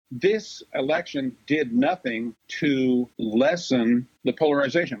this election did nothing to lessen the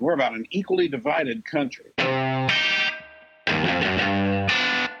polarization. We're about an equally divided country.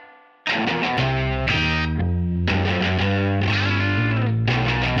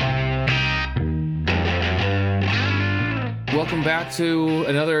 Welcome back to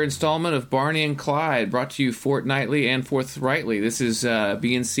another installment of Barney and Clyde, brought to you fortnightly and forthrightly. This is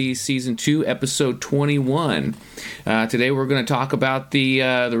BNC Season 2, Episode 21. Today we're going to talk about the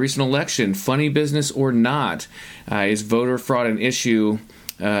recent election. Funny business or not, is voter fraud an issue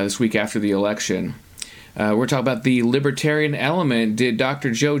this week after the election? We're talking about the libertarian element. Did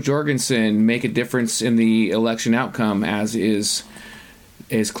Dr. Jo Jorgensen make a difference in the election outcome, as is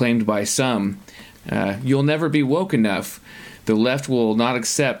claimed by some? You'll never be woke enough. The left will not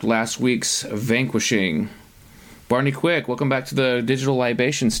accept last week's vanquishing. Barney Quick, welcome back to the Digital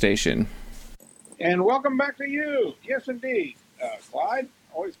Libation Station. And welcome back to you. Yes, indeed. Clyde,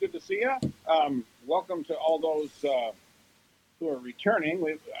 always good to see you. Welcome to all those who are returning.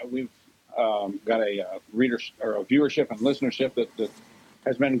 We've got a viewership and listenership that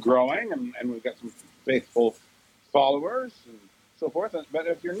has been growing, and we've got some faithful followers and so forth. But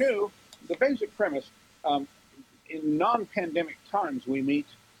if you're new, the basic premise, in non-pandemic times, we meet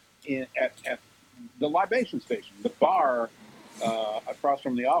at the libation station, the bar across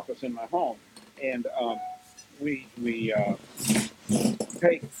from the office in my home, and we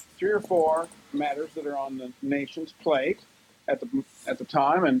take 3 or 4 matters that are on the nation's plate at the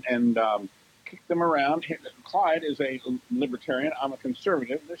time, and kick them around. Clyde is a libertarian. I'm a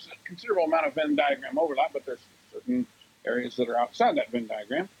conservative. There's a considerable amount of Venn diagram overlap, but there's certain areas that are outside that Venn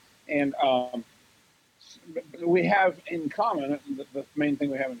diagram, and we have in common, the main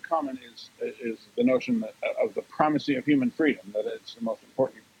thing we have in common is the notion of the primacy of human freedom, that it's the most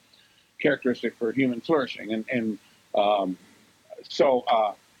important characteristic for human flourishing. So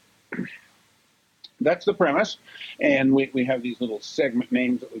that's the premise. And we have these little segment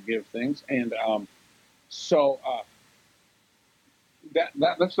names that we give things. And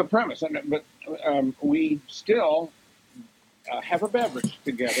that's the premise. But we still have a beverage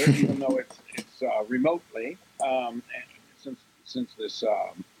together, even though it's remotely, since this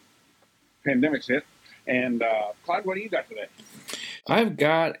pandemic's hit. And Clyde, what do you got today? I've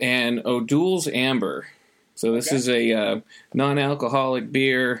got an O'Doul's Amber. So this is a non-alcoholic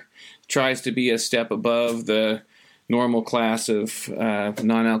beer. Tries to be a step above the normal class of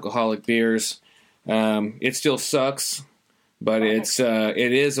non-alcoholic beers. It still sucks, but it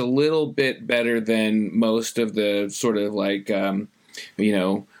is a little bit better than most of the sort of like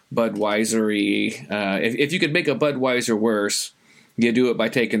Budweiser-y. If you could make a Budweiser worse, you do it by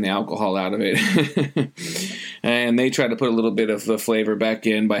taking the alcohol out of it. And they try to put a little bit of the flavor back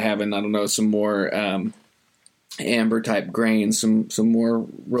in by having, I don't know, some more amber type grains, some more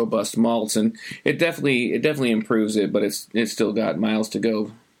robust malts, and it definitely improves it, but it's still got miles to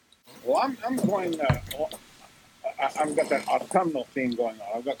go. Well, I'm going. I've got that autumnal theme going on.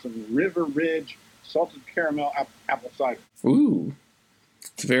 I've got some River Ridge salted caramel apple cider. Ooh,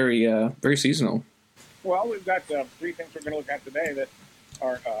 it's very very seasonal. Well, we've got 3 things we're going to look at today that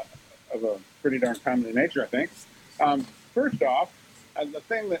are of a pretty darn timely nature, I think. First off, the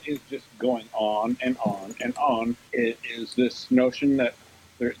thing that is just going on and on and on is this notion that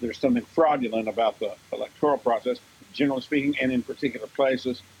there's something fraudulent about the electoral process, generally speaking, and in particular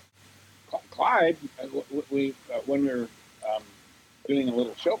places. Clyde, when we were doing a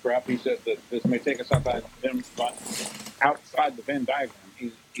little show prep, he said that this may take us outside the Venn diagram.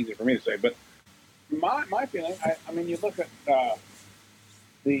 Easy for me to say, but my feeling, I mean, you look at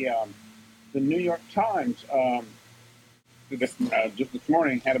the New York Times just this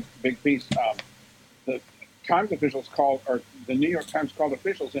morning had a big piece. The Times officials the New York Times called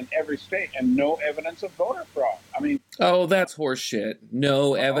officials in every state, and no evidence of voter fraud. I mean, oh, that's horseshit.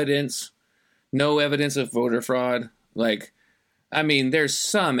 No evidence of voter fraud. Like, I mean, there's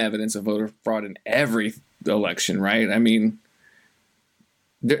some evidence of voter fraud in every election, right? I mean,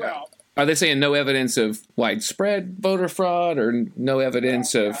 are they saying no evidence of widespread voter fraud or no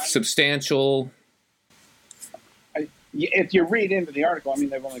evidence of substantial? If you read into the article, I mean,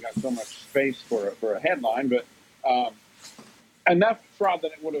 they've only got so much space for a headline, but enough fraud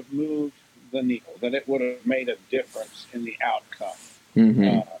that it would have moved the needle, that it would have made a difference in the outcome,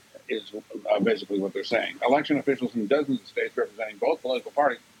 is basically what they're saying. Election officials in dozens of states representing both political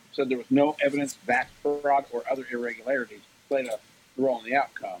parties said there was no evidence that fraud or other irregularities played a role in the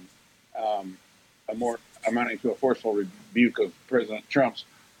outcome, amounting to a forceful rebuke of President Trump's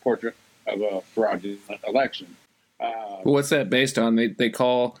portrait of a fraudulent election. What's that based on? They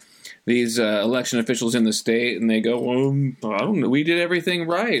call these election officials in the state, and they go, "Well, I don't know. We did everything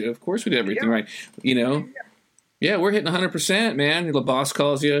right. Of course, we did everything right. You know, yeah, we're hitting 100%, man." The boss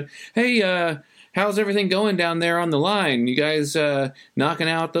calls you, "Hey, how's everything going down there on the line? You guys knocking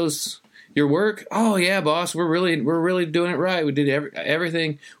out your work?" "Oh yeah, boss, we're really doing it right. We did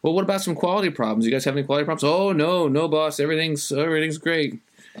everything." "Well, what about some quality problems? You guys have any quality problems?" "Oh no, boss. Everything's great."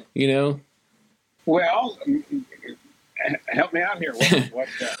 You know. Well, help me out here.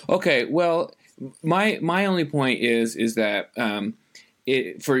 What's that? Okay. Well, my only point is that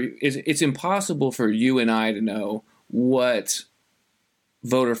it's impossible for you and I to know what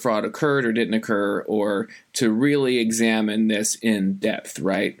voter fraud occurred or didn't occur, or to really examine this in depth,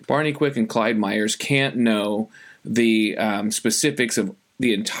 right? Barney Quick and Clyde Myers can't know the specifics of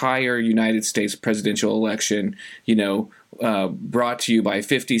the entire United States presidential election, brought to you by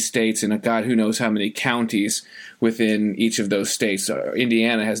 50 states and God who knows how many counties within each of those states.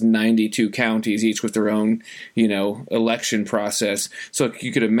 Indiana has 92 counties, each with their own, election process. So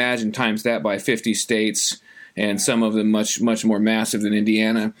you could imagine times that by 50 states, and some of them much, much more massive than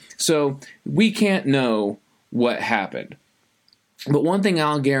Indiana. So we can't know what happened. But one thing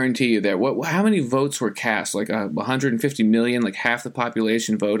I'll guarantee you there, how many votes were cast? Like 150 million, like half the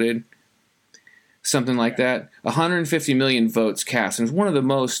population voted? Something like that. 150 million votes cast. And it's one of the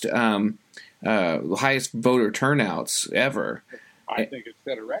most highest voter turnouts ever. I think it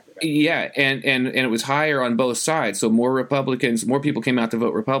set a record. Yeah, and it was higher on both sides. So more people came out to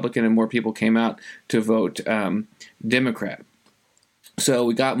vote Republican, and more people came out to vote Democrat. So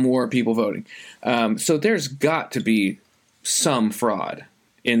we got more people voting. So there's got to be some fraud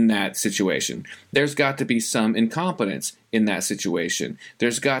in that situation. There's got to be some incompetence in that situation.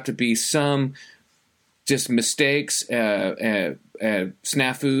 There's got to be some just mistakes, snafus,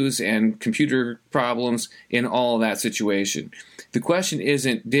 and computer problems in all that situation. The question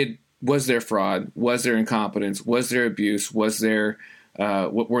isn't was there fraud? Was there incompetence? Was there abuse? Was there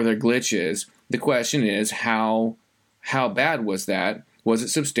were there glitches? The question is how bad was that? Was it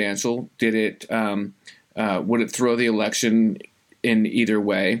substantial? Did it would it throw the election in either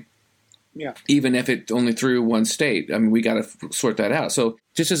way? Yeah. Even if it only threw one state. I mean, we got to sort that out. So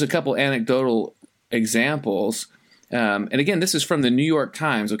just as a couple anecdotal examples, and again, this is from the New York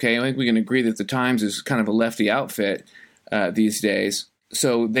Times, okay? I think we can agree that the Times is kind of a lefty outfit these days.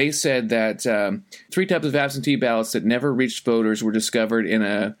 So they said that 3 types of absentee ballots that never reached voters were discovered in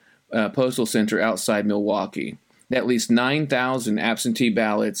a postal center outside Milwaukee. At least 9,000 absentee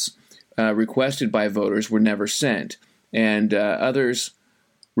ballots requested by voters were never sent, and others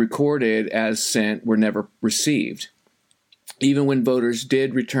recorded as sent were never received. Even when voters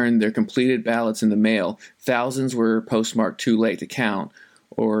did return their completed ballots in the mail, thousands were postmarked too late to count,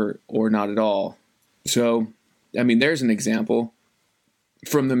 or not at all. So, I mean, there's an example.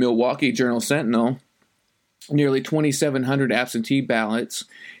 From the Milwaukee Journal-Sentinel, nearly 2,700 absentee ballots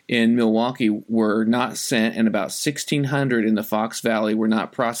in Milwaukee were not sent, and about 1,600 in the Fox Valley were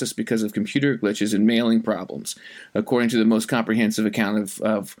not processed because of computer glitches and mailing problems, according to the most comprehensive account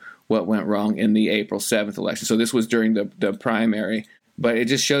of what went wrong in the April 7th election. So this was during the primary. But it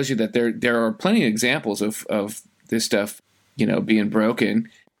just shows you that there are plenty of examples of this stuff, being broken.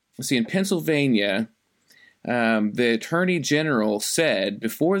 Let's see, in Pennsylvania, the Attorney General said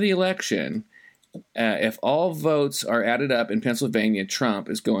before the election, if all votes are added up in Pennsylvania, Trump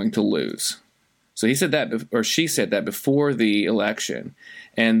is going to lose. So he said that, or she said that before the election.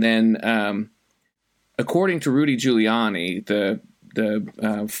 And then, according to Rudy Giuliani, the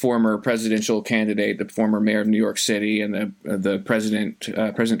former presidential candidate, the former mayor of New York City, and the President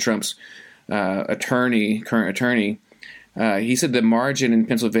Trump's current attorney, he said the margin in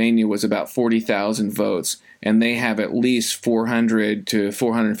Pennsylvania was about 40,000 votes, and they have at least 400 to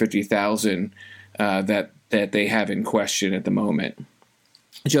 450,000 that they have in question at the moment,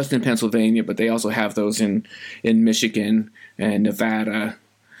 just in Pennsylvania. But they also have those in Michigan and Nevada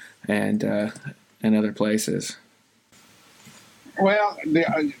and other places. Well,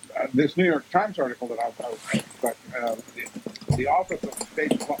 this New York Times article that I read, but the Office of the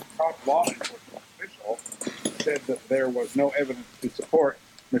State's top law enforcement official said that there was no evidence to support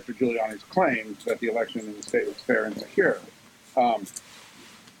Mr. Giuliani's claims that the election in the state was fair and secure.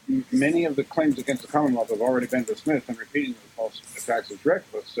 Many of the claims against the Commonwealth have already been dismissed, and repeating the false attacks is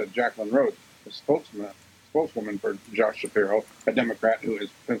reckless, said Jacqueline Rhodes, the spokeswoman for Josh Shapiro, a Democrat who is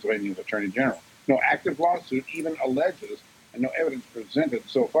Pennsylvania's Attorney General. No active lawsuit even alleges, and no evidence presented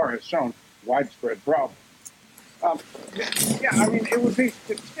so far has shown widespread problems. It would be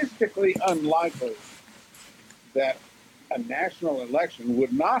statistically unlikely that a national election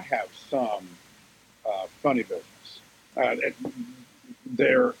would not have some funny business.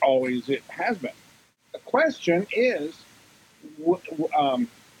 there always it has been. The question is,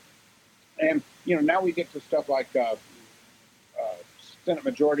 and now we get to stuff like Senate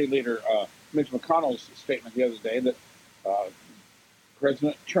Majority Leader Mitch McConnell's statement the other day that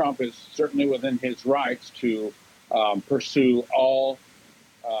President Trump is certainly within his rights to pursue all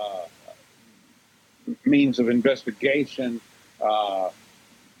means of investigation, but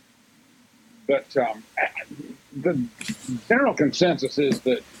the general consensus is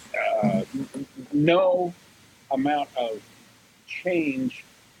that no amount of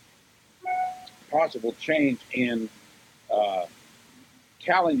possible change in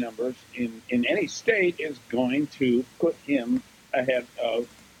tally numbers in any state is going to put him ahead of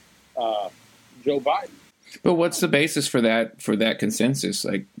Joe Biden. But what's the basis for that consensus?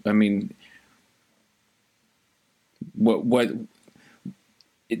 Like, I mean, what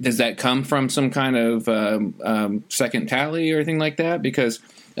does that come from? Some kind of second tally or anything like that? Because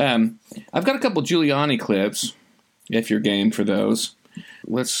I've got a couple Giuliani clips, if you're game for those.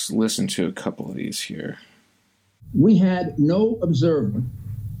 Let's listen to a couple of these here. We had no observer,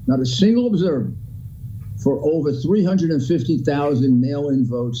 not a single observer, for over 350,000 mail-in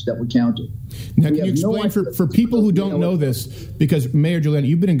votes that were counted. Now, can you explain for people who don't know this, because Mayor Giuliani,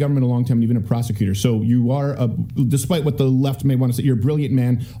 you've been in government a long time and you've been a prosecutor, so you are, despite what the left may want to say, you're a brilliant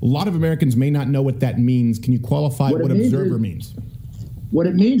man. A lot of Americans may not know what that means. Can you qualify what observer means? What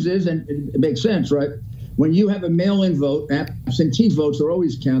it means is, and it makes sense, right? When you have a mail-in vote, absentee votes are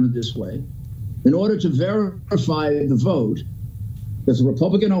always counted this way. In order to verify the vote, there's a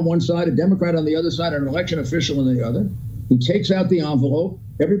Republican on one side, a Democrat on the other side, and an election official on the other. He takes out the envelope.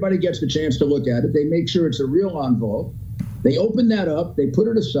 Everybody gets the chance to look at it. They make sure it's a real envelope. They open that up. They put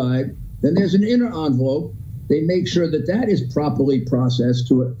it aside. Then there's an inner envelope. They make sure that that is properly processed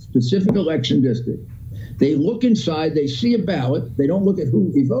to a specific election district. They look inside. They see a ballot. They don't look at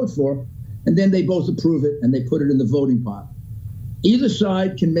who he votes for. And then they both approve it, and they put it in the voting pot. Either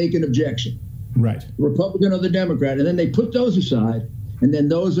side can make an objection. Right. The Republican or the Democrat, and then they put those aside, and then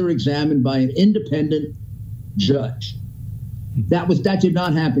those are examined by an independent judge. That did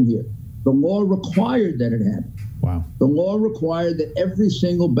not happen here. The law required that it happen. Wow. The law required that every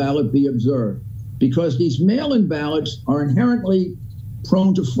single ballot be observed, because these mail-in ballots are inherently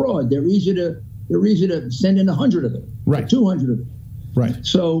prone to fraud. They're easy to send in 100 of them, right? 200 of them, right?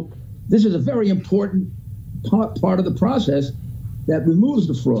 So this is a very important part of the process that removes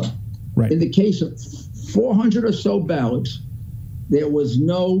the fraud. Right. In the case of 400 or so ballots, there was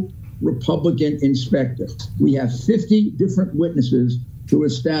no Republican inspector. We have 50 different witnesses to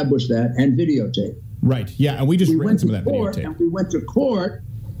establish that and videotape. Right. Yeah, and we ran some of that videotape. And we went to court,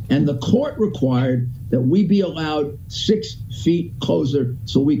 and the court required that we be allowed 6 feet closer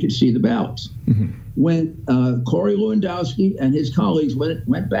so we could see the ballots. Mm-hmm. When Corey Lewandowski and his colleagues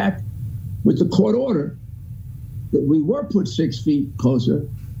went back with the court order that we were put 6 feet closer,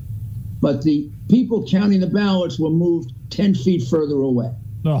 but the people counting the ballots were moved 10 feet further away.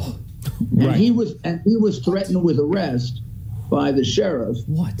 Oh, right. And he was threatened with arrest by the sheriff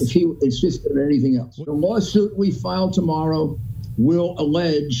if he insisted on anything else. The lawsuit we file tomorrow will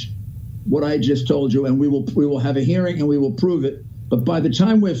allege what I just told you, and we will have a hearing and we will prove it. But by the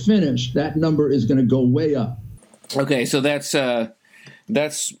time we're finished, that number is going to go way up. Okay, so that's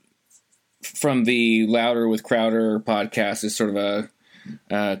from the Louder with Crowder podcast. Is sort of a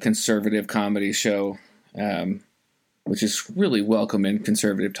conservative comedy show, which is really welcome in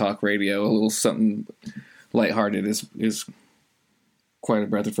conservative talk radio. A little something lighthearted is quite a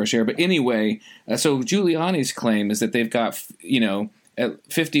breath of fresh air. But anyway, so Giuliani's claim is that they've got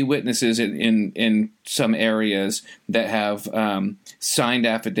 50 witnesses in some areas that have signed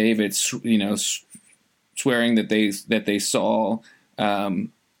affidavits, swearing that they saw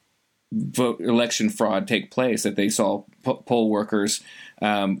election fraud take place, that they saw poll workers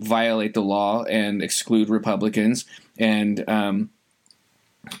violate the law and exclude Republicans and that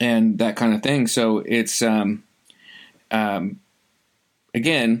kind of thing. So it's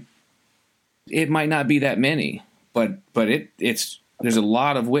again, it might not be that many, but it's there's a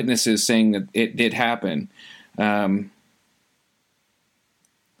lot of witnesses saying that it did happen. So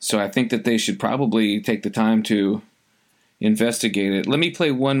I think that they should probably take the time to investigate it. Let me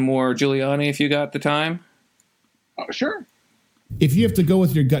play one more Giuliani if you got the time. Sure. If you have to go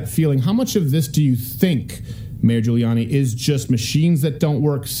with your gut feeling, how much of this do you think, Mayor Giuliani, is just machines that don't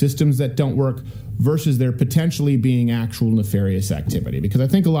work, systems that don't work, versus there potentially being actual nefarious activity? Because I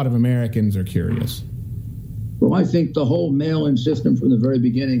think a lot of Americans are curious. Well, I think the whole mail-in system from the very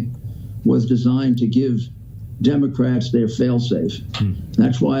beginning was designed to give Democrats their fail-safe.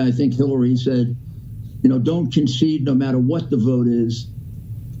 That's why I think Hillary said, don't concede no matter what the vote is.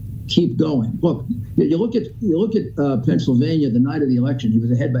 keep going. Look, you look at Pennsylvania the night of the election. He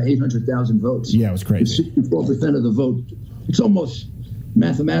was ahead by 800,000 votes. Yeah, it was crazy. 64% of the vote. It's almost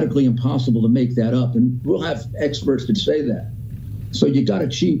mathematically impossible to make that up, and we'll have experts that say that. So you got to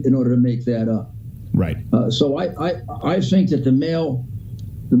cheat in order to make that up. Right. So I think that the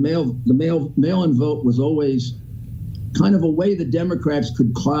mail-in vote was always kind of a way the Democrats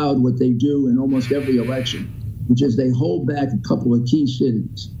could cloud what they do in almost every election, which is they hold back a couple of key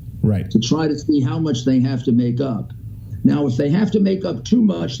cities, right, to try to see how much they have to make up. Now, if they have to make up too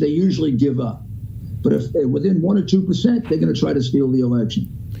much, they usually give up. But if they're within 1 or 2%, they're going to try to steal the election.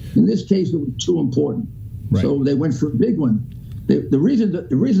 In this case, it was too important, right. So they went for a big one. The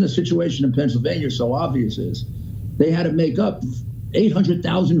reason the situation in Pennsylvania is so obvious is they had to make up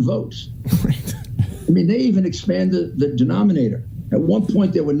 800,000 votes. Right. I mean, they even expanded the denominator. At one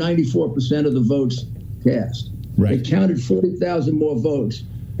point, there were 94% of the votes cast. Right. They counted 40,000 more votes,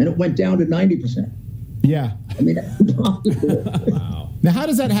 and it went down to 90%. Yeah. I mean, that's impossible. Wow. Now, how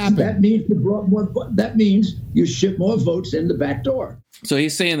does that happen? That means you ship more votes in the back door. So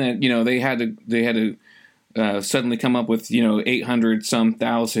he's saying that they had to suddenly come up with 800 some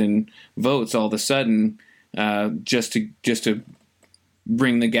thousand votes all of a sudden just to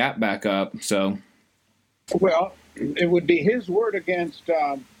bring the gap back up. So, well, it would be his word against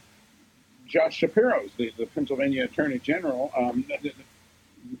Josh Shapiro's, the Pennsylvania Attorney General.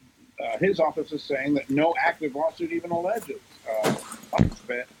 His office is saying that no active lawsuit even alleges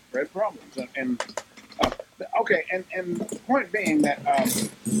widespread problems. And the point being that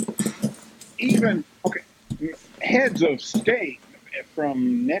heads of state,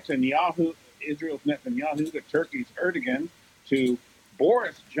 from Netanyahu, Israel's Netanyahu, to Turkey's Erdogan, to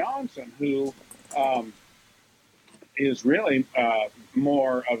Boris Johnson, who is really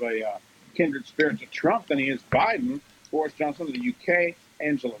more of a kindred spirit to Trump than he is Biden. Boris Johnson of the UK,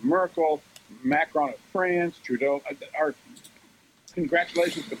 Angela Merkel, Macron of France, Trudeau. Our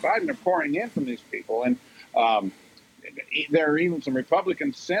congratulations to Biden are pouring in from these people. And there are even some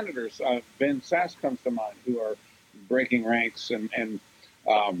Republican senators, Ben Sasse comes to mind, who are breaking ranks and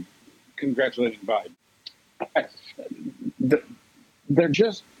congratulating Biden. There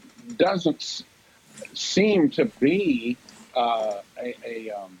just doesn't seem to be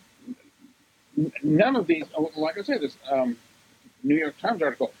none of these, like I said, this New York Times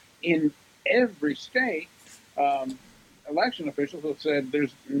article, in every state, election officials have said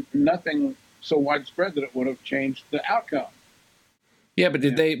there's nothing so widespread that it would have changed the outcome. Yeah, but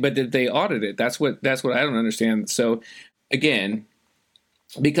did they audit it? That's what I don't understand. So again,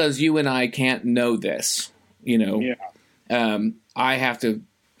 because you and I can't know this, I have to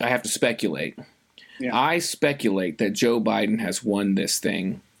speculate. Yeah. I speculate that Joe Biden has won this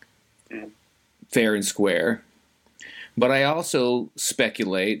thing fair and square. But I also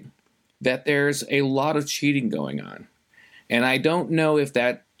speculate that there's a lot of cheating going on. And I don't know if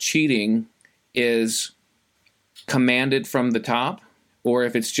that cheating is commanded from the top or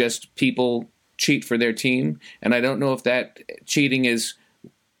if it's just people cheat for their team. And I don't know if that cheating is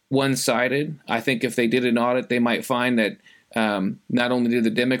one-sided. I think if they did an audit, they might find that not only did the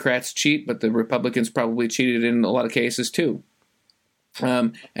Democrats cheat, but the Republicans probably cheated in a lot of cases too.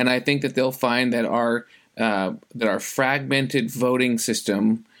 And I think that they'll find that our fragmented voting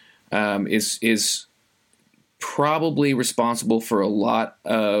system is probably responsible for a lot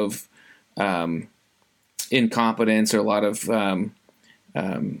of incompetence or a lot of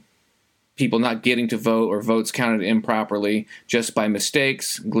people not getting to vote or votes counted improperly just by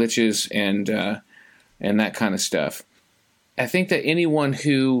mistakes, glitches, and that kind of stuff. I think that anyone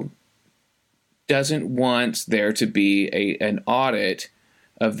who doesn't want there to be an audit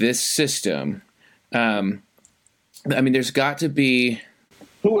of this system, there's got to be...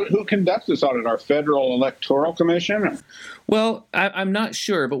 Who conducts this audit? Our Federal Electoral Commission? Well, I'm not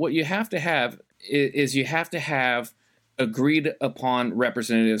sure, but what you have to have is you have to have agreed upon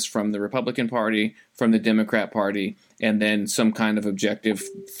representatives from the Republican Party, from the Democrat Party, and then some kind of objective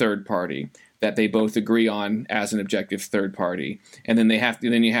third party that they both agree on as an objective third party. And then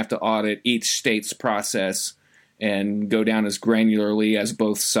you have to audit each state's process and go down as granularly as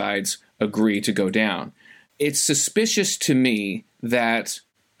both sides agree to go down. It's suspicious to me that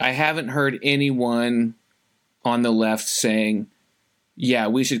I haven't heard anyone on the left saying, yeah,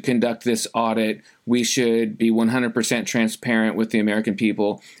 we should conduct this audit. We should be 100% transparent with the American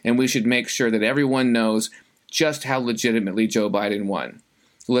people, and we should make sure that everyone knows just how legitimately Joe Biden won.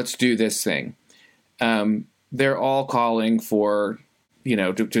 Let's do this thing. They're all calling for,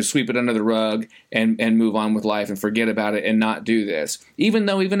 to sweep it under the rug and move on with life and forget about it and not do this. Even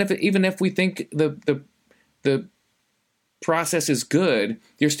if we think the process is good,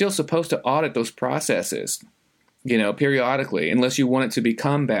 you're still supposed to audit those processes, periodically, unless you want it to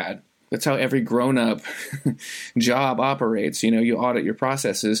become bad. That's how every grown-up job operates. You audit your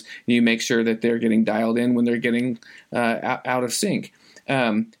processes, and you make sure that they're getting dialed in when they're getting out of sync.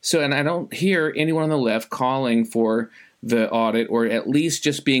 And I don't hear anyone on the left calling for the audit, or at least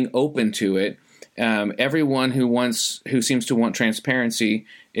just being open to it. Everyone who seems to want transparency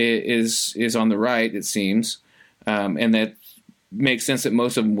is on the right, it seems, and that makes sense that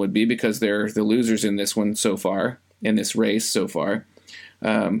most of them would be, because they're the losers in this one so far, in this race so far.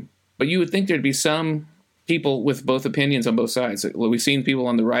 But you would think there'd be some people with both opinions on both sides. We've seen people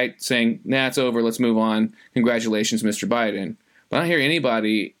on the right saying, "Nah, it's over. Let's move on. Congratulations, Mr. Biden." But I don't hear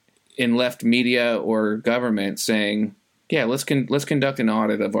anybody in left media or government saying, "Yeah, let's conduct an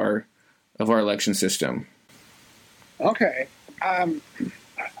audit of our election system." Okay. I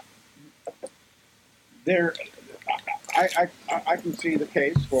can see the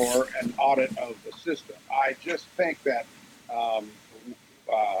case for an audit of the system. I just think that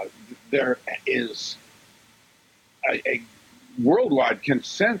there is a worldwide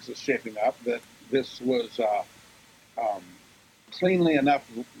consensus shaping up that this was cleanly enough.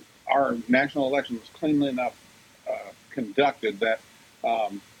 Our national election was cleanly enough conducted that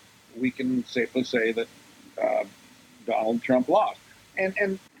we can safely say that Donald Trump lost.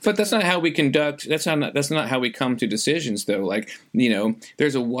 But that's not how we conduct. That's not how we come to decisions, though.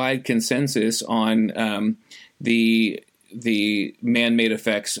 There's a wide consensus on the man-made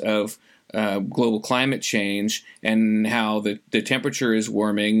effects of global climate change, and how the temperature is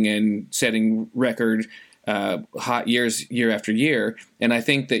warming and setting record hot years year after year. And I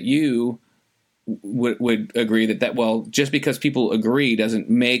think that you would agree that just because people agree doesn't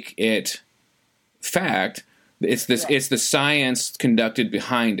make it fact. It's the science conducted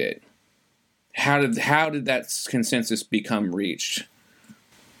behind it. How did that consensus become reached?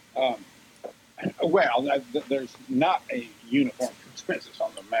 There's not a uniform consensus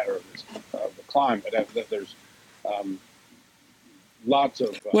on the matter of the climate. There's lots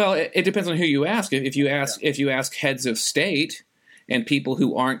of. It depends on who you ask. If you ask heads of state and people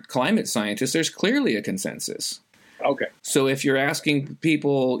who aren't climate scientists, there's clearly a consensus. Okay. So if you're asking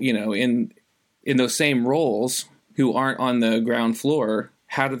people, in those same roles who aren't on the ground floor,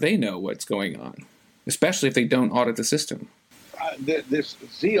 how do they know what's going on? Especially if they don't audit the system. This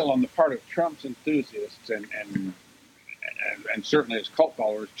zeal on the part of Trump's enthusiasts and certainly his cult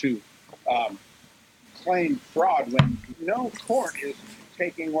followers to claim fraud when no court is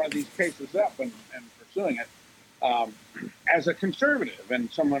taking one of these cases up and pursuing it. As a conservative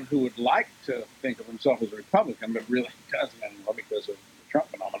and someone who would like to think of himself as a Republican, but really doesn't anymore because of the Trump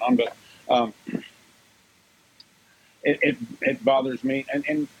phenomenon, but it bothers me.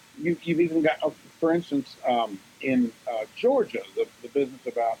 And you've even got, for instance, in Georgia, the business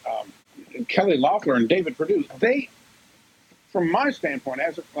about Kelly Loeffler and David Perdue. They, from my standpoint,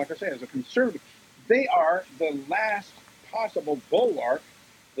 as a conservative, they are the last possible bulwark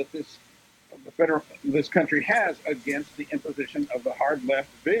that this country has against the imposition of the hard left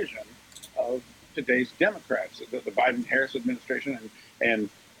vision of today's Democrats, the Biden-Harris administration, and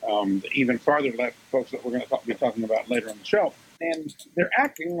the even farther left folks that we're going to be talking about later on the show. And they're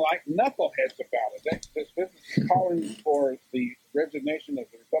acting like knuckleheads about it. This business is calling for the resignation of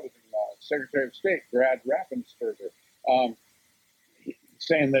the Republican Secretary of State, Brad Raffensperger,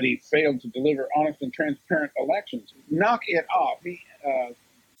 saying that he failed to deliver honest and transparent elections. Knock it off.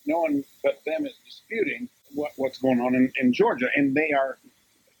 No one but them is disputing what's going on in Georgia, and they are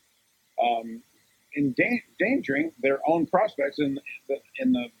endangering their own prospects in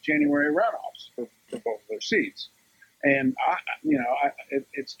the January runoffs for both of their seats. And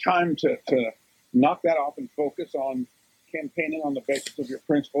it's time to knock that off and focus on campaigning on the basis of your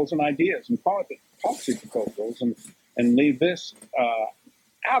principles and ideas and policy proposals, and leave this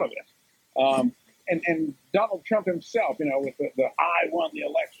out of it. And Donald Trump himself, with the "I won the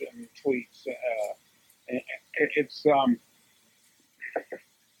election" tweets,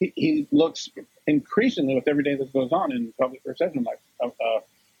 he looks increasingly, with every day that goes on in public perception, like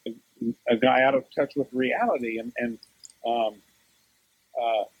a guy out of touch with reality.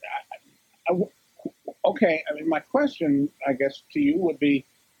 Okay, I mean, my question, I guess, to you would be,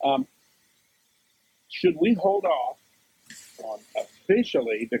 should we hold off on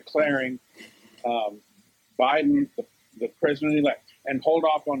officially declaring Biden the president-elect, and hold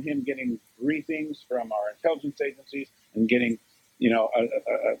off on him getting briefings from our intelligence agencies and getting,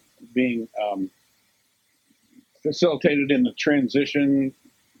 being facilitated in the transition,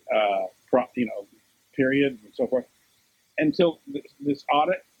 period and so forth, until this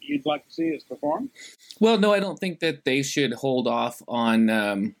audit you'd like to see us perform? Well, no, I don't think that they should hold off on.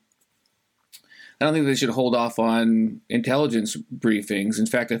 I don't think they should hold off on intelligence briefings. In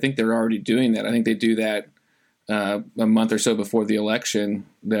fact, I think they're already doing that. I think they do that a month or so before the election.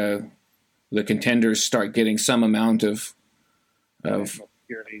 The contenders start getting some amount of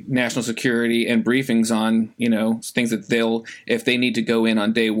national security and briefings on, things that they'll, if they need to go in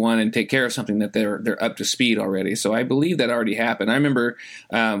on day one and take care of something, that they're up to speed already. So I believe that already happened. I remember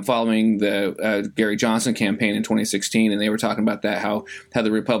following the Gary Johnson campaign in 2016, and they were talking about that, how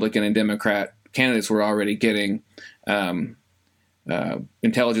the Republican and Democrat candidates were already getting intelligence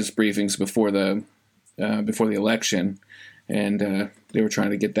briefings before the election, and they were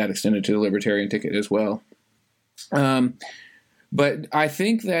trying to get that extended to the Libertarian ticket as well. But I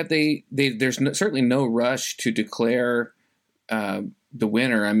think that there's certainly no rush to declare the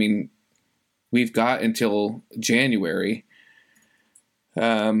winner. I mean, we've got until January.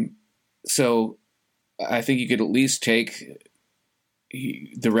 So I think you could at least take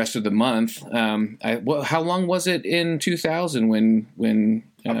the rest of the month. How long was it in 2000 when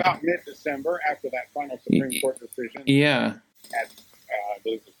about mid-December, after that final Supreme Court decision? Yeah. At I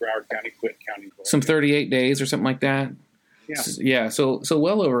believe it was Broward County, Clinton County. Some 38 days or something like that. Yeah. So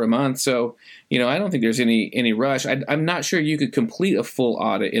well over a month. So, I don't think there's any rush. I'm not sure you could complete a full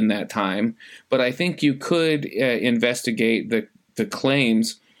audit in that time, but I think you could investigate the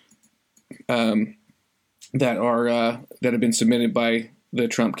claims that have been submitted by the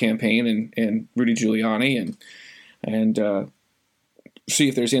Trump campaign and Rudy Giuliani and see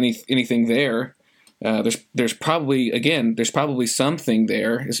if there's anything there. There's probably something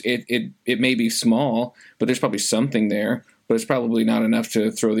there. It may be small, but there's probably something there. But it's probably not enough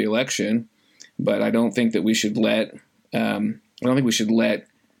to throw the election. But I don't think that we should let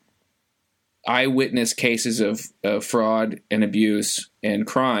eyewitness cases of fraud and abuse and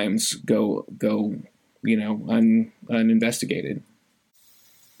crimes go uninvestigated.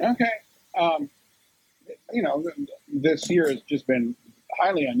 Okay. This year has just been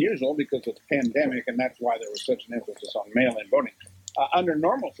highly unusual because of the pandemic, and that's why there was such an emphasis on mail-in voting. Under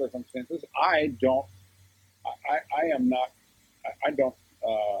normal circumstances, I don't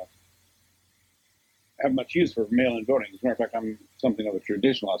have much use for mail-in voting. As a matter of fact, I'm something of a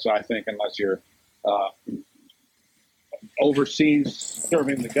traditionalist. I think unless you're overseas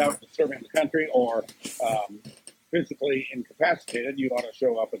serving the country, or physically incapacitated, you ought to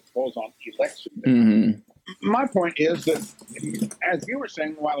show up at the polls on election day. Mm-hmm. My point is that, as you were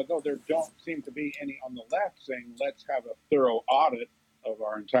saying a while ago, there don't seem to be any on the left saying, let's have a thorough audit of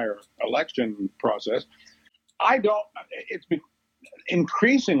our entire election process. It's been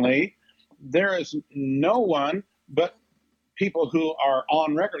increasingly, there is no one but people who are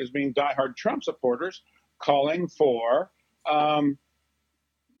on record as being diehard Trump supporters calling for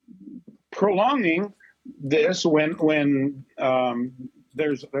prolonging this when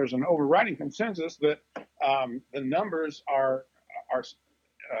there's an overriding consensus that the numbers are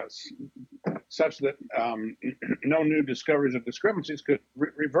such that no new discoveries of discrepancies could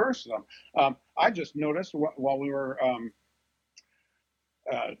reverse them. I just noticed while we were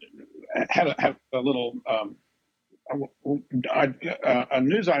had a little a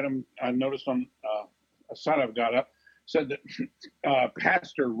news item I noticed on a site I've got up, said that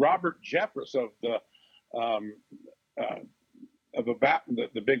Pastor Robert Jeffress of the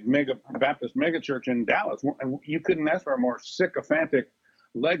big Baptist megachurch in Dallas. You couldn't ask for a more sycophantic,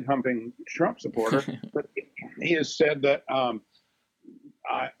 leg-humping Trump supporter. But he has said that,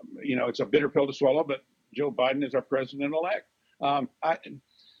 it's a bitter pill to swallow, but Joe Biden is our president-elect.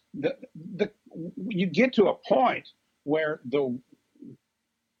 You get to a point where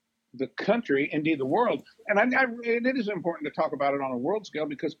the country, indeed the world, and it is important to talk about it on a world scale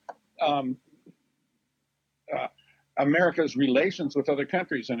because America's relations with other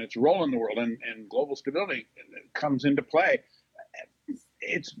countries and its role in the world and global stability comes into play.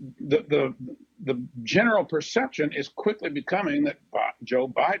 It's the general perception is quickly becoming that Joe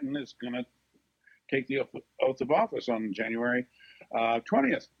Biden is going to take the oath of office on January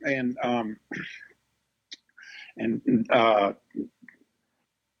 20th, and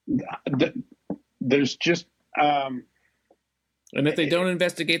there's just. And if they don't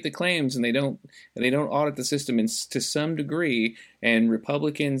investigate the claims and they don't audit the system to some degree, and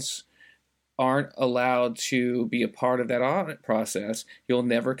Republicans aren't allowed to be a part of that audit process, you'll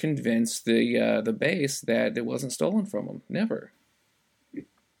never convince the base that it wasn't stolen from them. Never.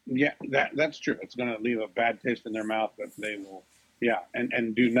 Yeah, that's true. It's going to leave a bad taste in their mouth, but they will,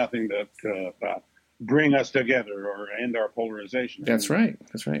 and do nothing to bring us together or end our polarization. That's right.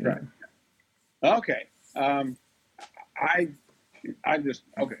 Right. Okay.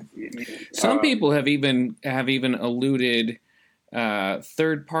 Okay. Some people have even alluded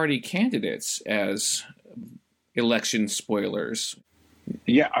third-party candidates as election spoilers.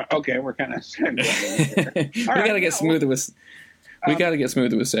 Yeah. Okay. We're kind of. We got to get smoother with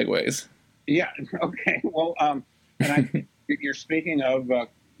segues. Yeah. Okay. Well, you're speaking of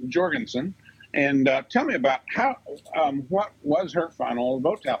Jorgensen, and tell me about what was her final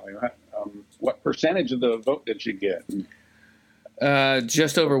vote tally? What percentage of the vote did she get?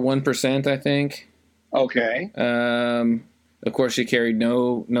 Just over 1%, I think. Okay. Of course, she carried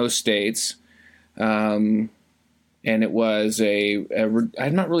no states, and it was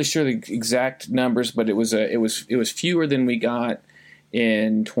I'm not really sure the exact numbers, but it was fewer than we got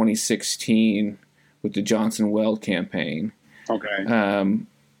in 2016 with the Johnson Weld campaign. Okay.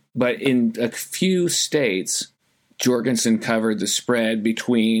 But in a few states, Jorgensen covered the spread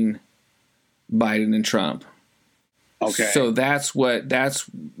between Biden and Trump. Okay. So that's where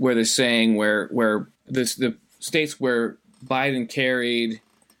they're saying where the states where Biden carried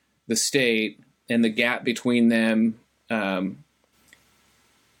the state and the gap between them,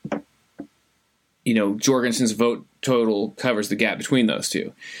 Jorgensen's vote total covers the gap between those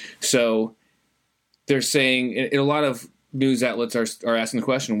two. So they're saying a lot of news outlets are asking the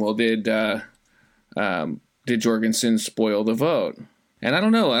question, well, did Jorgensen spoil the vote? And I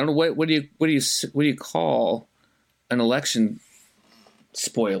don't know. What do you call an election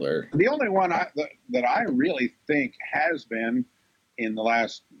spoiler? The only one that I really think has been in the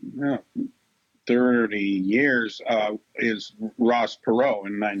last 30 years is Ross Perot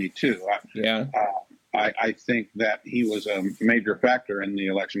in '92. Yeah. I think that he was a major factor in the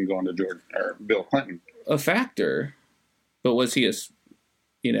election going to Bill Clinton. A factor, but was he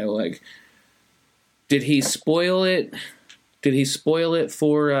did he spoil it? Did he spoil it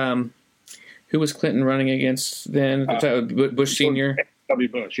for who was Clinton running against then? Bush Sr.? H.W.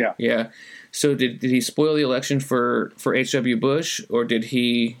 Bush, yeah. Yeah. So did he spoil the election for H.W. Bush, or did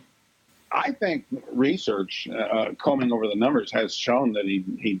he? I think research, combing over the numbers, has shown that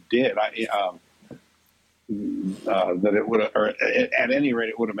he did. That it would, or at any rate,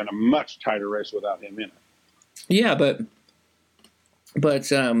 it would have been a much tighter race without him in it. Yeah, but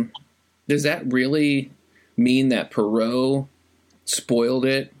does that really mean that Perot spoiled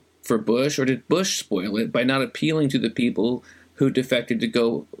it for Bush, or did Bush spoil it by not appealing to the people who defected to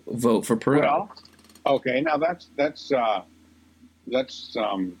go vote for Perot? Well, okay, now that's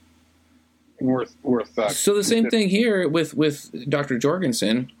worth. So the same thing here with Dr.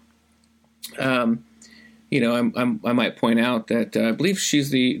 Jorgensen. I might point out that I believe she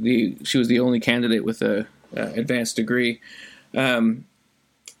was the only candidate with a advanced degree, but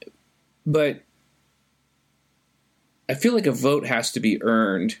I feel like a vote has to be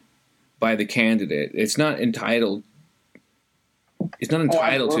earned by the candidate. It's not entitled. It's not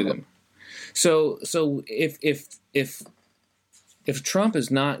entitled to them. So if Trump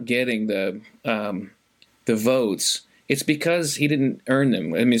is not getting the votes, it's because he didn't earn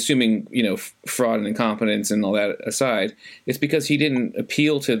them. I mean, assuming fraud and incompetence and all that aside, it's because he didn't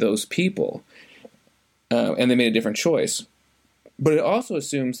appeal to those people, and they made a different choice. But it also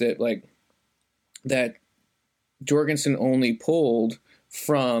assumes that that Jorgensen only pulled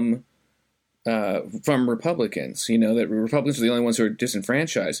from Republicans. That Republicans are the only ones who are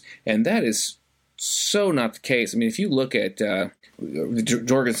disenfranchised, and that is so not the case. I mean, if you look at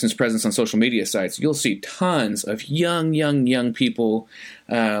Jorgensen's presence on social media sites, you'll see tons of young people,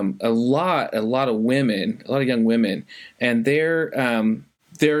 a lot of women, a lot of young women, and they're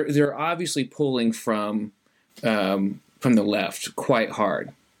obviously pulling from the left quite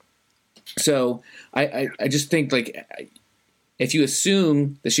hard. So I just think if you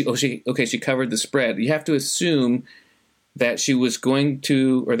assume that she covered the spread, you have to assume that she was going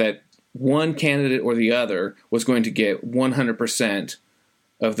to, or that one candidate or the other was going to get 100%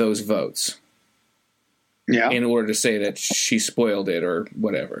 of those votes. Yeah. In order to say that she spoiled it or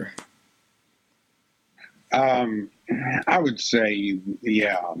whatever. I would say,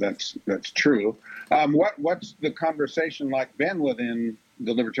 yeah, that's true. What's the conversation like been within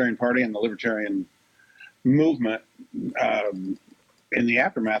the Libertarian Party and the Libertarian movement in the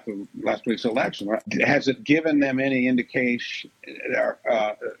aftermath of last week's election? Has it given them any indicators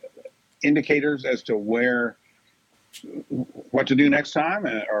as to what to do next time,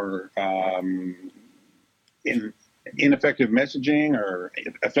 or ineffective messaging or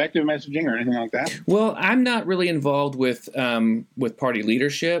effective messaging or anything like that? Well, I'm not really involved with party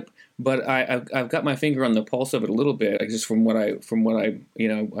leadership, but I've got my finger on the pulse of it a little bit, just from what I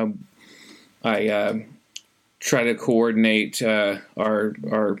try to coordinate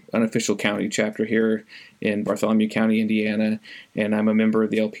our unofficial county chapter here in Bartholomew County, Indiana, and I'm a member of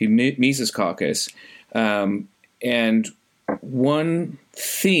the LP Mises Caucus. And one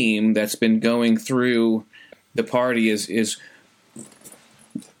theme that's been going through the party is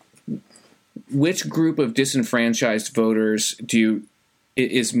which group of disenfranchised voters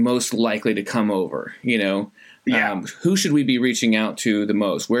is most likely to come over? Who should we be reaching out to the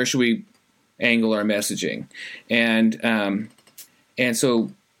most? Where should we angle our messaging? And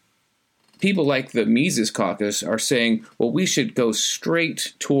so people like the Mises Caucus are saying, well, we should go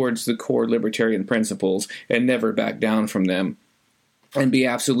straight towards the core libertarian principles and never back down from them, and be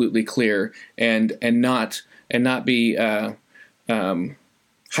absolutely clear and not be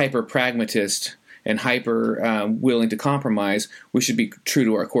hyper pragmatist and hyper willing to compromise. We should be true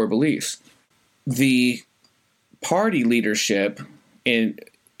to our core beliefs. The party leadership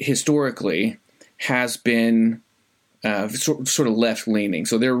historically has been sort of left leaning,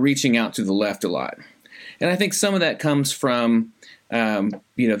 so they're reaching out to the left a lot, and I think some of that comes from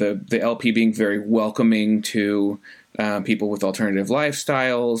the LP being very welcoming to people with alternative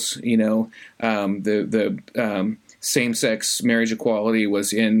lifestyles. The same-sex marriage equality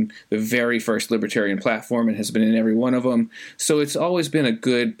was in the very first libertarian platform and has been in every one of them. So it's always been a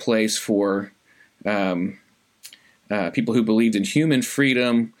good place for people who believed in human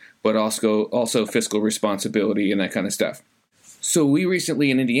freedom, but also fiscal responsibility and that kind of stuff. So we recently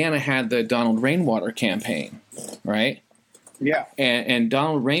in Indiana had the Donald Rainwater campaign, right? Yeah. And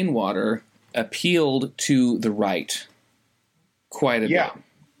Donald Rainwater appealed to the right quite a bit.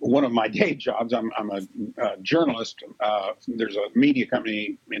 One of my day jobs, I'm a journalist. There's a media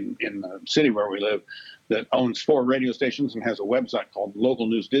company in the city where we live that owns 4 radio stations and has a website called Local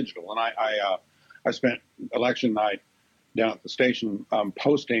News Digital. And I spent election night down at the station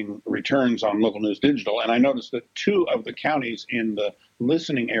posting returns on Local News Digital, and I noticed that 2 of the counties in the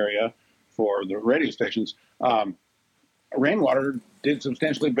listening area for the radio stations, Rainwater did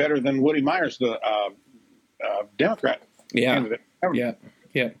substantially better than Woody Myers, the Democrat candidate.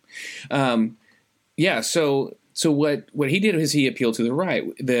 So what he did is he appealed to the right.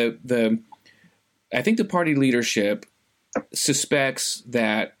 I think the party leadership suspects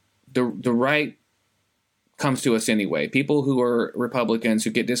that the right comes to us anyway. People who are Republicans who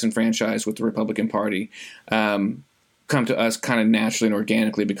get disenfranchised with the Republican Party come to us kind of naturally and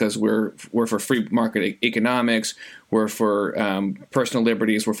organically because we're for free market economics, we're for personal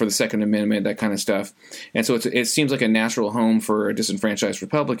liberties, we're for the Second Amendment, that kind of stuff. And so it seems like a natural home for a disenfranchised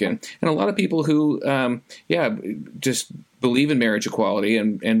Republican. And a lot of people who, just believe in marriage equality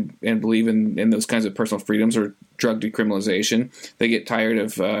and believe in those kinds of personal freedoms or drug decriminalization, they get tired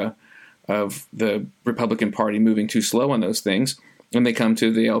of the Republican Party moving too slow on those things, and they come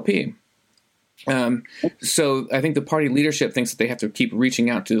to the LP. So I think the party leadership thinks that they have to keep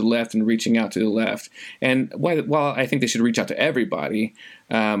reaching out to the left and reaching out to the left. And while I think they should reach out to everybody,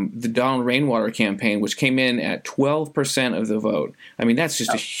 the Donald Rainwater campaign, which came in at 12% of the vote, I mean, that's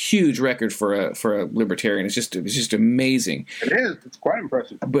just a huge record for a libertarian. It's just amazing. It is. It's quite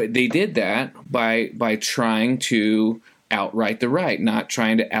impressive. But they did that by trying to outright the right, not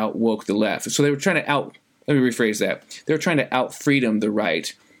trying to out-woke the left. So they were trying to let me rephrase that. They were trying to out-freedom the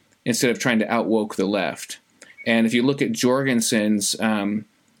right instead of trying to out-woke the left. And if you look at Jorgensen's,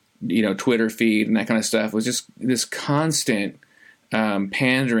 Twitter feed and that kind of stuff, it was just this constant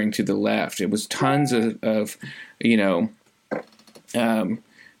pandering to the left. It was tons of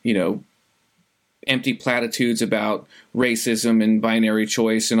empty platitudes about racism and binary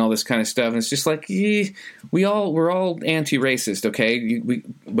choice and all this kind of stuff. And it's just like, we're all anti-racist, okay?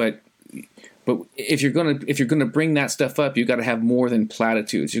 But if you're gonna bring that stuff up, you've got to have more than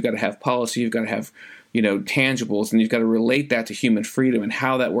platitudes. You've got to have policy. You've got to have tangibles, and you've got to relate that to human freedom and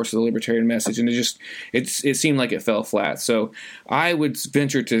how that works with the libertarian message. And it seemed like it fell flat. So I would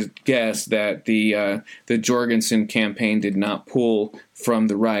venture to guess that the Jorgensen campaign did not pull from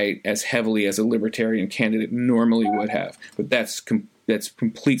the right as heavily as a libertarian candidate normally would have. But that's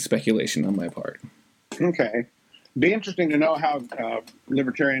complete speculation on my part. Okay. Be interesting to know how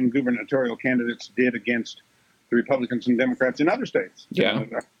libertarian gubernatorial candidates did against the Republicans and Democrats in other states. Yeah.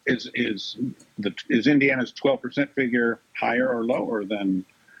 Is Indiana's 12% figure higher or lower than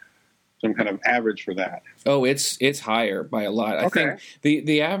some kind of average for that? Oh, it's higher by a lot. I think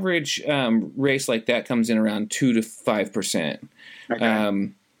the average race like that comes in around 2 to 5%.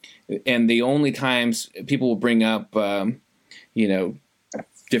 Okay. And the only times people will bring up,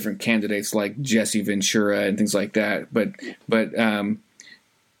 different candidates like Jesse Ventura and things like that, but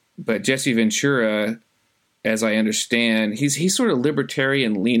Jesse Ventura as I understand, he's sort of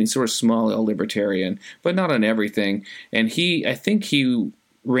libertarian leaning, sort of small L libertarian, but not on everything. And I think he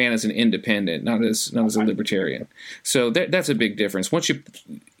ran as an independent, not as a libertarian. So that's a big difference. Once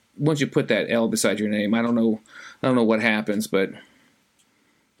you put that L beside your name, I don't know what happens, but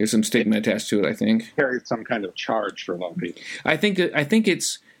there's some stigma attached to it, I think. Carries some kind of charge for a lot of people. I think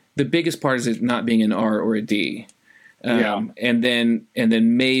it's the biggest part is it not being an R or a D. And then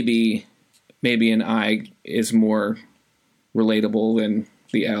maybe an I is more relatable than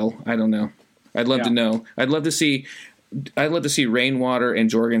the L. I don't know. I'd love to know. I'd love to see Rainwater and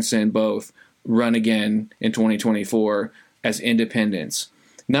Jorgensen both run again in 2024 as independents.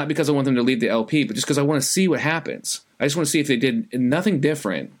 Not because I want them to leave the LP, but just because I want to see what happens. I just want to see if they did nothing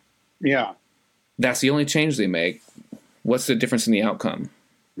different. Yeah. That's the only change they make. What's the difference in the outcome?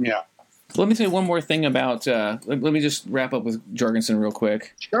 Yeah. Let me say one more thing about. Let me just wrap up with Jorgensen real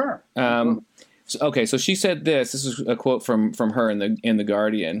quick. Sure. So she said this. This is a quote from her in the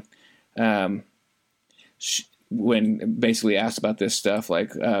Guardian, when basically asked about this stuff,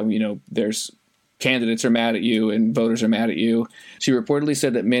 like there's candidates are mad at you and voters are mad at you. She reportedly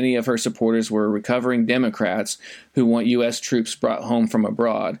said that many of her supporters were recovering Democrats who want U.S. troops brought home from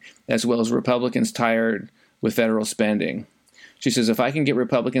abroad, as well as Republicans tired with federal spending. She says, if I can get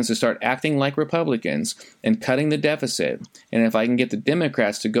Republicans to start acting like Republicans and cutting the deficit, and if I can get the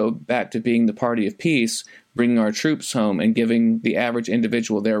Democrats to go back to being the party of peace, bringing our troops home and giving the average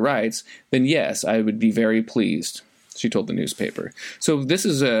individual their rights, then yes, I would be very pleased, she told the newspaper. So this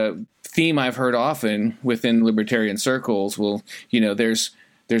is a theme I've heard often within libertarian circles. Well, there's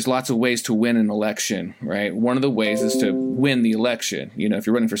lots of ways to win an election, right? One of the ways is to win the election. If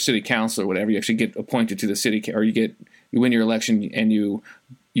you're running for city council or whatever, you actually get appointed to the city, or you win your election and you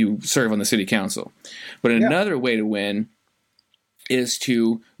serve on the city council. But another way to win is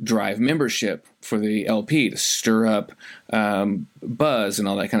to drive membership for the LP, to stir up buzz and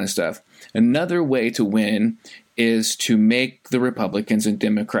all that kind of stuff. Another way to win is to make the Republicans and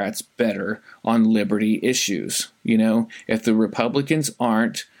Democrats better on liberty issues. If the Republicans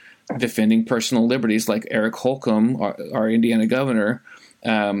aren't defending personal liberties, like Eric Holcomb, our Indiana governor,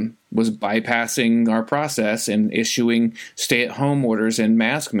 was bypassing our process and issuing stay-at-home orders and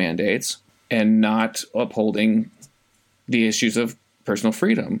mask mandates and not upholding the issues of personal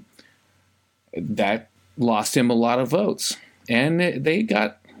freedom, that lost him a lot of votes. And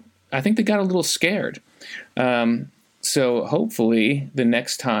I think they got a little scared. So hopefully the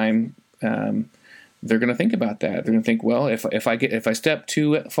next time they're going to think about that. They're going to think, well, if I step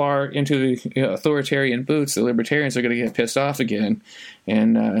too far into the authoritarian boots, the libertarians are going to get pissed off again,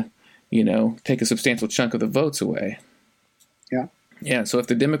 and take a substantial chunk of the votes away. Yeah. Yeah. So if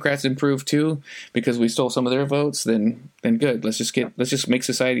the Democrats improve too, because we stole some of their votes, then good. Let's just make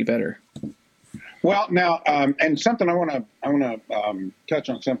society better. Well, now, and something I want to touch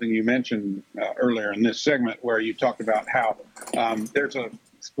on something you mentioned earlier in this segment, where you talked about how there's a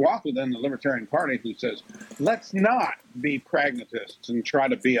swath within the Libertarian Party who says, let's not be pragmatists and try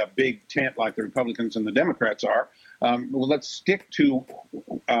to be a big tent like the Republicans and the Democrats are. Let's stick to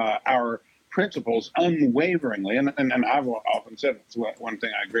our principles unwaveringly. And I've often said it's one thing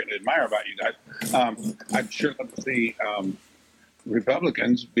I greatly admire about you guys. I'm sure that the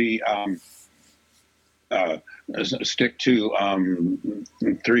Republicans stick to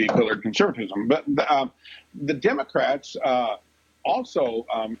three-pillared conservatism. But the Democrats also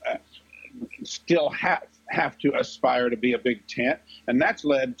still have to aspire to be a big tent, and that's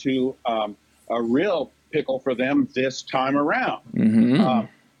led to a real pickle for them this time around. Mm-hmm.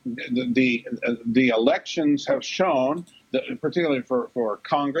 The elections have shown, that, particularly for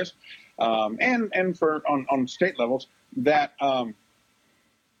Congress and for on state levels, that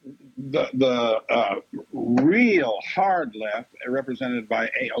the real hard left, represented by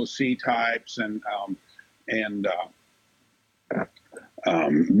AOC types and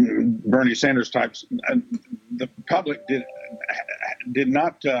Bernie Sanders types, the public did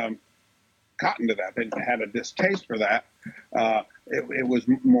not cotton to that. They had a distaste for that. It was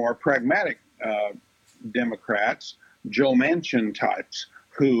more pragmatic Democrats, Joe Manchin types,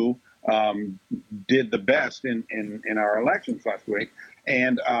 who did the best in our elections last week.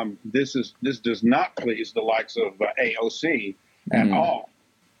 And this does not please the likes of AOC at all.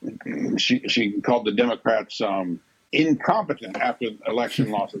 She called the Democrats incompetent after election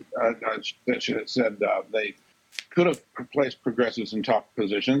losses. She said they could have placed progressives in top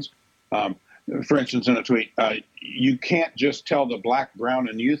positions. For instance, in a tweet, you can't just tell the black, brown,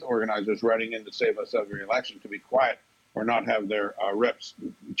 and youth organizers writing in to save us every election to be quiet or not have their reps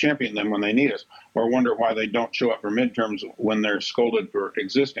champion them when they need us, or wonder why they don't show up for midterms when they're scolded for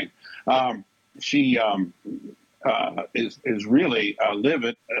existing. she is really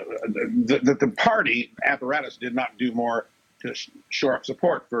livid. The party apparatus did not do more to shore up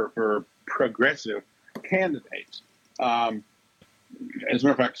support for progressive candidates. As a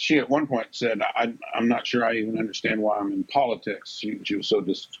matter of fact, she at one point said, I'm not sure I even understand why I'm in politics. She was so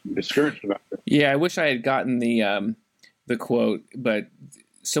discouraged about it. Yeah, I wish I had gotten the quote, but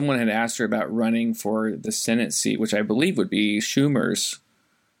someone had asked her about running for the Senate seat, which I believe would be Schumer's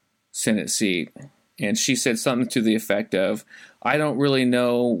Senate seat. And she said something to the effect of, I don't really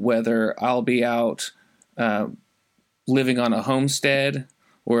know whether I'll be out living on a homestead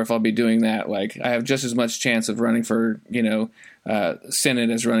or if I'll be doing that. Like, I have just as much chance of running for, Senate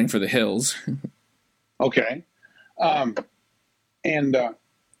as running for the hills. Okay.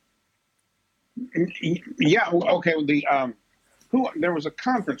 There was a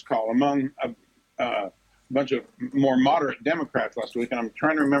conference call among a bunch of more moderate Democrats last week, and I'm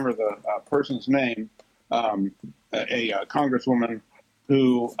trying to remember the person's name, a congresswoman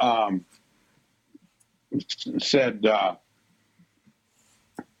who said,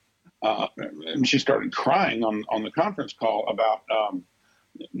 and she started crying on the conference call about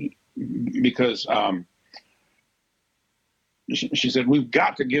because she said, we've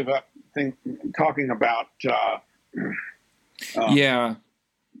got to give up talking about yeah,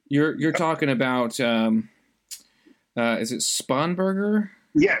 you're talking about is it Sponberger?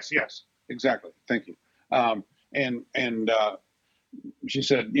 Yes, exactly. Thank you. And she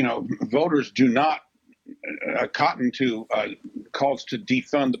said, voters do not cotton to calls to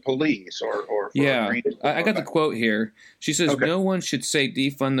defund the police or yeah. I got the quote here. She says, okay. No one should say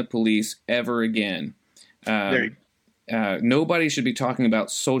defund the police ever again. Nobody should be talking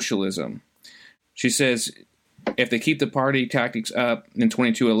about socialism. She says, if they keep the party tactics up in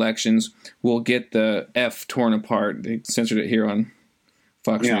 22 elections, we'll get the F torn apart. They censored it here on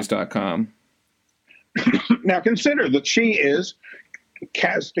FoxNews.com. Now consider that she is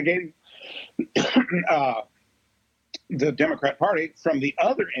castigating the Democrat Party from the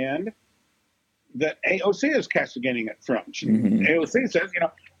other end that AOC is castigating it from. Mm-hmm. AOC says,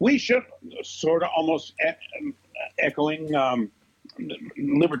 we should sort of almost echoing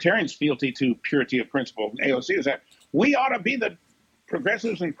libertarians' fealty to purity of principle. AOC is that we ought to be the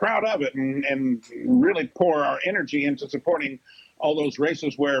progressives and proud of it and really pour our energy into supporting all those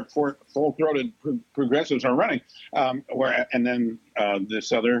races where full-throated progressives are running. And then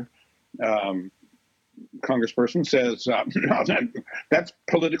this other congressperson says, no, that's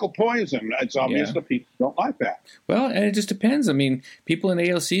political poison. It's obvious that people don't like that. Well, and it just depends. I mean, people in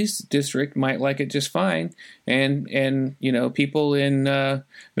AOC's district might like it just fine, and people in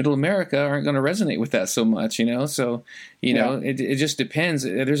Middle America aren't going to resonate with that so much. So it just depends.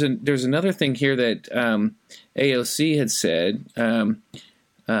 There's another thing here that AOC had said.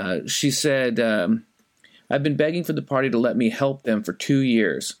 She said, "I've been begging for the party to let me help them for 2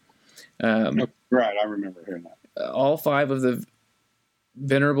 years." Right, I remember hearing that. All 5 of the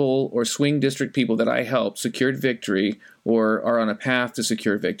venerable or swing district people that I helped secured victory or are on a path to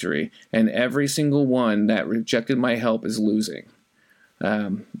secure victory, and every single one that rejected my help is losing.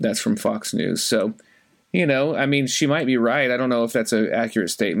 That's from Fox News. So, she might be right. I don't know if that's an accurate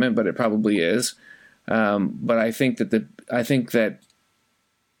statement, but it probably is. But I think that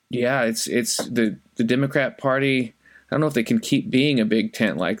it's the Democrat Party. I don't know if they can keep being a big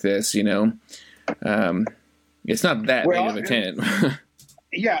tent like this, It's not that big of a tent.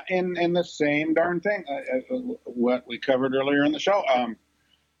 Yeah, and the same darn thing, what we covered earlier in the show.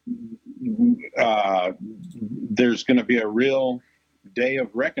 There's going to be a real day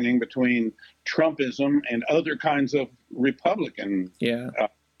of reckoning between Trumpism and other kinds of Republicanism.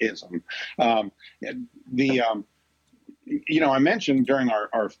 I mentioned during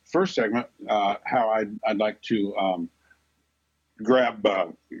our first segment how I'd like to grab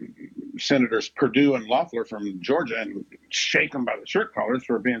Senators Perdue and Loeffler from Georgia and shake them by the shirt collars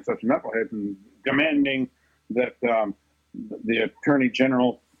for being such knuckleheads and demanding that the Attorney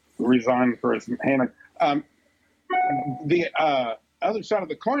General resign for his hand. The other side of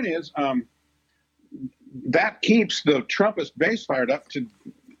the coin is that keeps the Trumpist base fired up to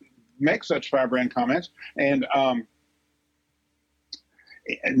make such firebrand comments. And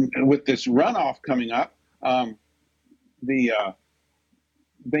with this runoff coming up,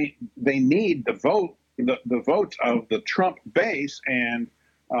 they need the votes of the Trump base, and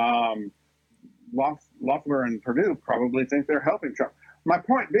Loeffler and Perdue probably think they're helping Trump. My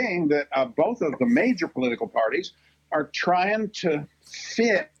point being that both of the major political parties are trying to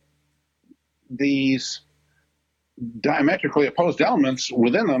fit these diametrically opposed elements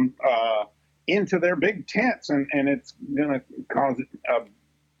within them into their big tents, and it's going to cause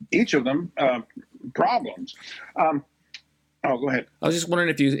each of them problems. Oh, go ahead. I was just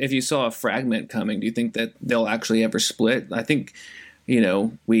wondering if you saw a fragment coming. Do you think that they'll actually ever split? I think,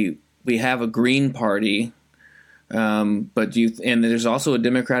 we have a Green Party, but and there's also a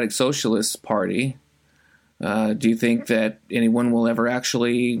Democratic Socialist Party. Do you think that anyone will ever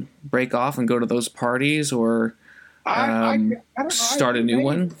actually break off and go to those parties, or I don't know. start a new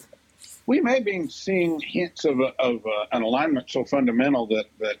one? We may be seeing hints of an alignment so fundamental that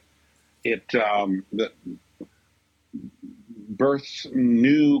it that births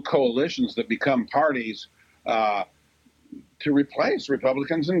new coalitions that become parties to replace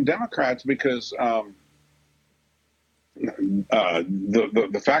Republicans and Democrats, because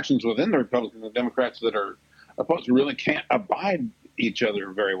the factions within the Republicans and Democrats that are opposed really can't abide each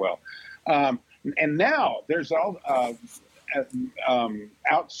other very well. And now there's all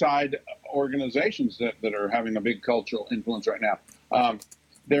outside organizations that are having a big cultural influence right now.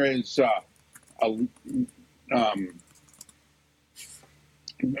 There is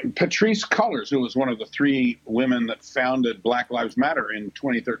Patrisse Cullors, who was one of the 3 women that founded Black Lives Matter in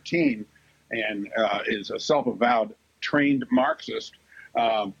 2013 and is a self-avowed trained Marxist.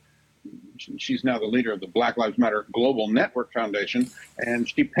 She's now the leader of the Black Lives Matter Global Network Foundation, and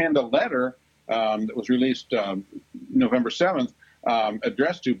she penned a letter that was released November 7th,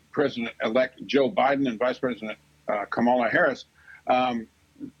 addressed to President-elect Joe Biden and Vice President Kamala Harris,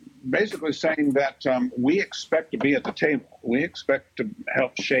 basically saying that we expect to be at the table. We expect to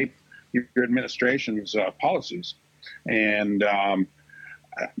help shape your administration's policies. And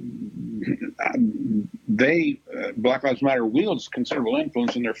Black Lives Matter wields considerable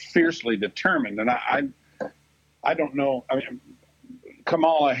influence, and they're fiercely determined. And I don't know. I mean,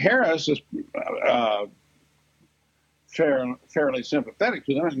 Kamala Harris is fairly sympathetic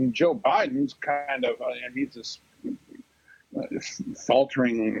to them, and Joe Biden's kind of he's this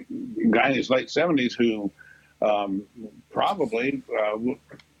faltering guy in his late 70s who probably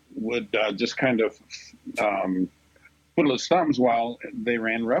would just kind of twiddle his thumbs while they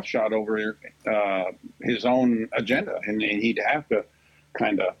ran roughshod over his own agenda, and he'd have to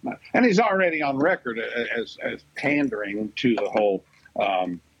kind of, and he's already on record as pandering to the whole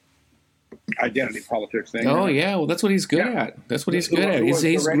identity politics thing. Oh yeah, well that's what he's good at. That's what he's good at.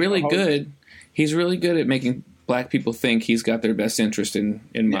 He's really good. He's really good at making Black people think he's got their best interest in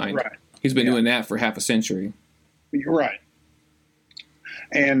mind. Right. He's been doing that for half a century. You're right.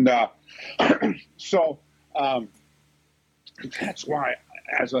 And so that's why,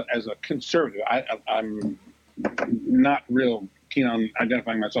 as a conservative, I'm not real keen on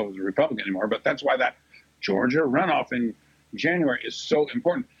identifying myself as a Republican anymore. But that's why that Georgia runoff in January is so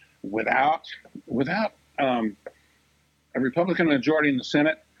important. Without a Republican majority in the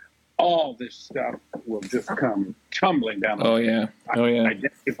Senate, all this stuff will just come tumbling down. Oh yeah.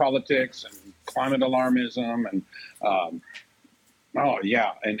 Identity politics and climate alarmism and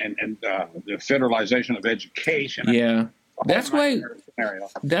the federalization of education. Yeah. That's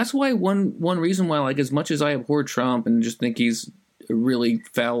why one reason why, like, as much as I abhor Trump and just think he's a really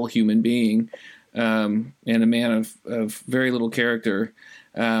foul human being, and a man of very little character,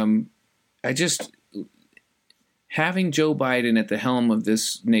 I just, having Joe Biden at the helm of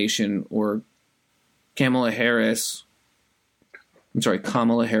this nation, or Kamala Harris at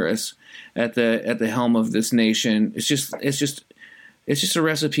the helm of this nation, it's just a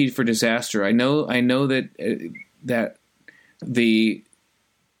recipe for disaster. I know that the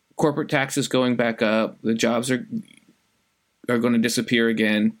corporate tax is going back up, the jobs are going to disappear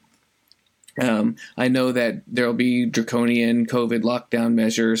again. I know that there will be draconian COVID lockdown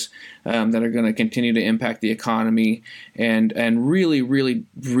measures that are going to continue to impact the economy and really, really,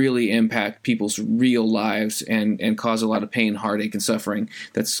 really impact people's real lives and cause a lot of pain, heartache, and suffering.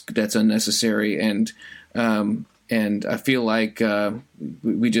 That's unnecessary. And I feel like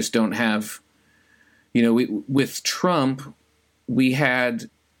we just don't have, with Trump, we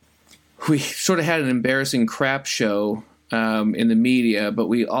sort of had an embarrassing crap show in the media, but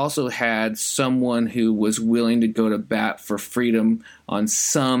we also had someone who was willing to go to bat for freedom on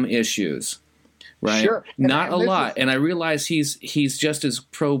some issues, right? Sure. Not a lot. And I realize he's just as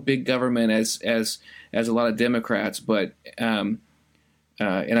pro big government as a lot of Democrats, but and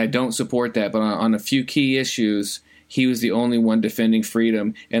I don't support that. But on a few key issues, he was the only one defending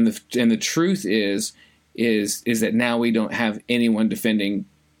freedom. And the truth is that now we don't have anyone defending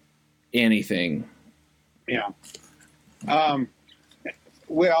anything. Yeah.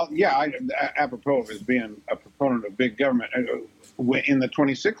 Apropos of his being a proponent of big government, in the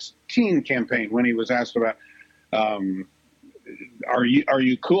 2016 campaign, when he was asked about, are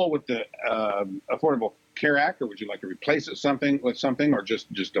you cool with the Affordable Care Act, or would you like to replace it with something, or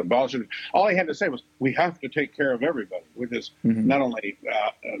just abolish it? All he had to say was, we have to take care of everybody, which is not only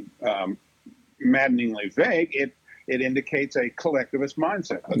maddeningly vague, it indicates a collectivist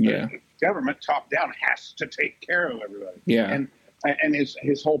mindset. The government, top down, has to take care of everybody. Yeah. And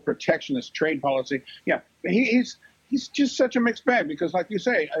his whole protectionist trade policy, he's just such a mixed bag, because, like you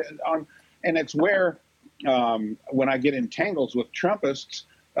say, and it's where when I get in tangles with Trumpists,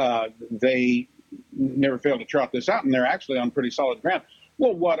 they never fail to trot this out, and they're actually on pretty solid ground.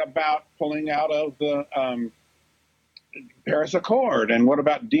 Well, what about pulling out of the Paris Accord, and what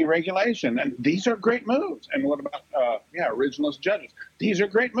about deregulation? And these are great moves. And what about originalist judges? These are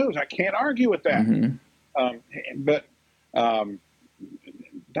great moves. I can't argue with that. But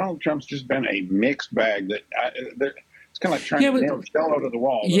Donald Trump's just been a mixed bag. That it's kind of like trying to nail Jello to the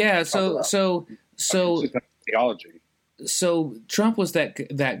wall. Yeah. So theology. So Trump was that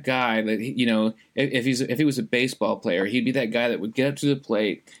guy that, if he was a baseball player, he'd be that guy that would get up to the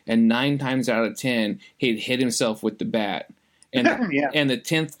plate, and 9 times out of 10 he'd hit himself with the bat, and and the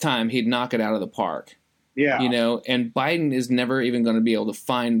 10th time he'd knock it out of the park. Yeah, and Biden is never even going to be able to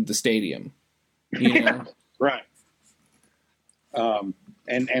find the stadium. Right. And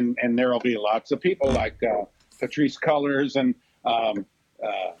there'll be lots of people like Patrisse Cullors and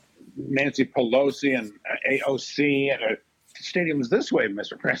Nancy Pelosi and AOC, and the stadium is this way,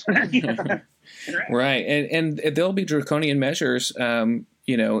 Mr. President. Right, and there'll be draconian measures.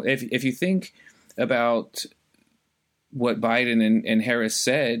 If you think about what Biden and Harris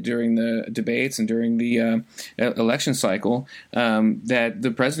said during the debates and during the election cycle, that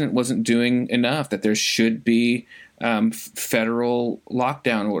the president wasn't doing enough, that there should be federal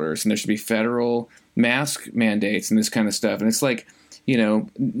lockdown orders, and there should be federal mask mandates and this kind of stuff. And it's like,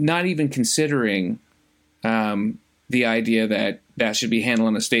 not even considering the idea that should be handled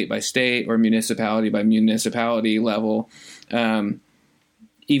on a state by state or municipality by municipality level.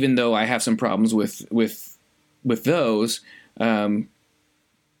 Even though I have some problems with those,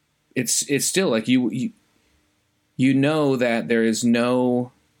 it's still like you that there is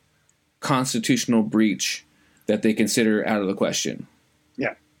no constitutional breach that they consider out of the question.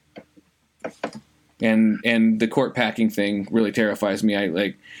 Yeah. And the court packing thing really terrifies me. I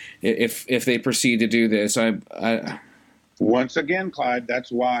like if they proceed to do this. I once again, Clyde.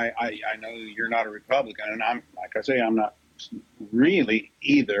 That's why I know you're not a Republican, and I'm I'm not really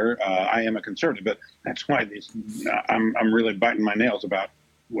either. I am a conservative, but that's why I'm really biting my nails about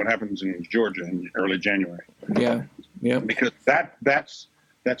what happens in Georgia in early January. Yeah. Because that's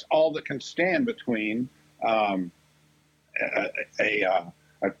all that can stand between a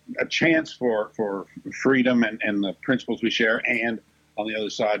chance for freedom and the principles we share, and on the other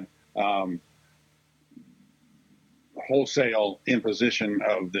side, wholesale imposition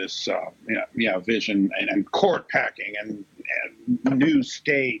of this vision and court packing and new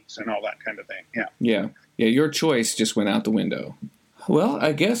states and all that kind of thing. Yeah. Your choice just went out the window. Well,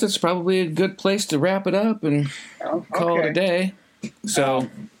 I guess it's probably a good place to wrap it up and call it a day. So,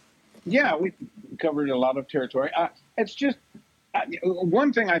 we covered a lot of territory. It's just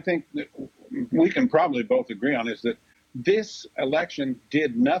one thing I think that we can probably both agree on is that this election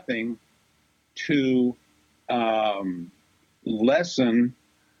did nothing to lessen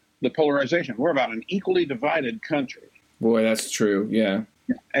the polarization. We're about an equally divided country. Boy, that's true. Yeah.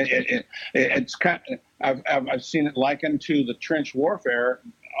 It's kind of, I've seen it likened to the trench warfare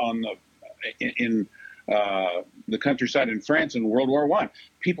in the countryside in France in World War I.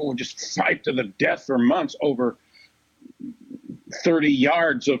 People would just fight to the death for months over 30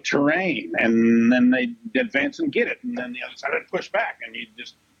 yards of terrain, and then they advance and get it, and then the other side would push back, and you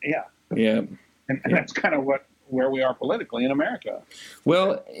just and that's kind of where we are politically in America.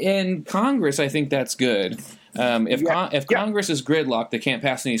 Well, in Congress, I think that's good. If Congress is gridlocked, they can't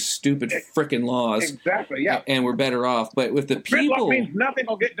pass any stupid frickin' laws. Exactly, yeah. And we're better off. But with the people... Gridlock means nothing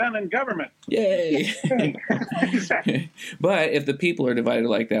will get done in government. Yay! Exactly. But if the people are divided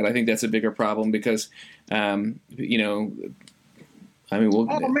like that, I think that's a bigger problem because,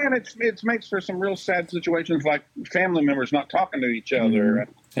 it makes for some real sad situations, like family members not talking to each other.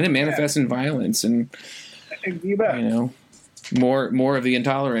 And it manifests in violence and, you bet. More of the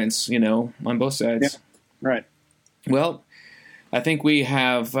intolerance, on both sides. Yeah. Right. Well, I think we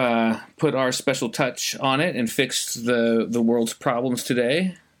have put our special touch on it and fixed the world's problems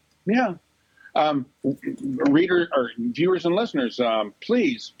today. Yeah. Reader or viewers and listeners,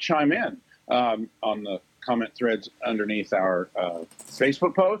 please chime in on the comment threads underneath our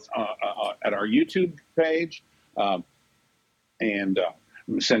Facebook post, at our YouTube page, and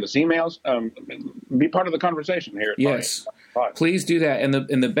send us emails. Be part of the conversation here at Yes. Please do that.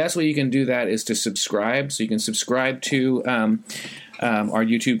 And the best way you can do that is to subscribe. So you can subscribe to our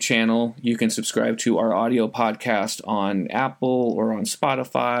YouTube channel. You can subscribe to our audio podcast on Apple or on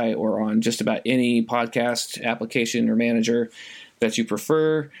Spotify or on just about any podcast application or manager that you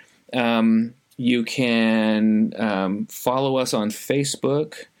prefer. You can follow us on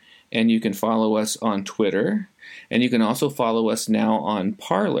Facebook, and you can follow us on Twitter, and you can also follow us now on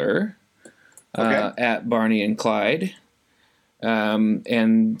Parler at Barney and Clyde.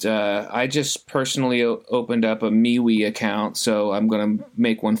 I just personally opened up a MeWe account, so I'm going to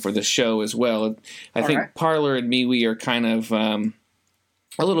make one for the show as well. I think Parler and MeWe are kind of a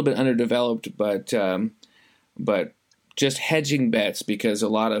little bit underdeveloped, but just hedging bets because a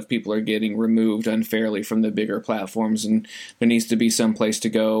lot of people are getting removed unfairly from the bigger platforms, and there needs to be some place to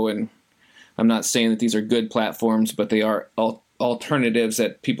go. And I'm not saying that these are good platforms, but they are alternatives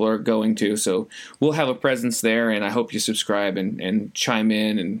that people are going to. So we'll have a presence there, and I hope you subscribe and chime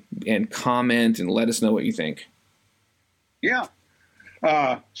in and comment and let us know what you think. Yeah.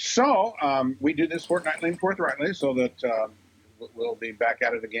 So we do this fortnightly and forthrightly, so that we'll be back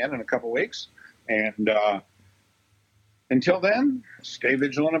at it again in a couple weeks. And until then, stay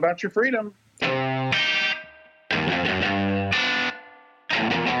vigilant about your freedom.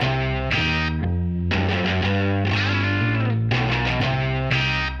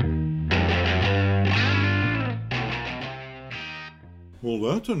 Well,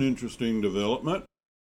 that's an interesting development.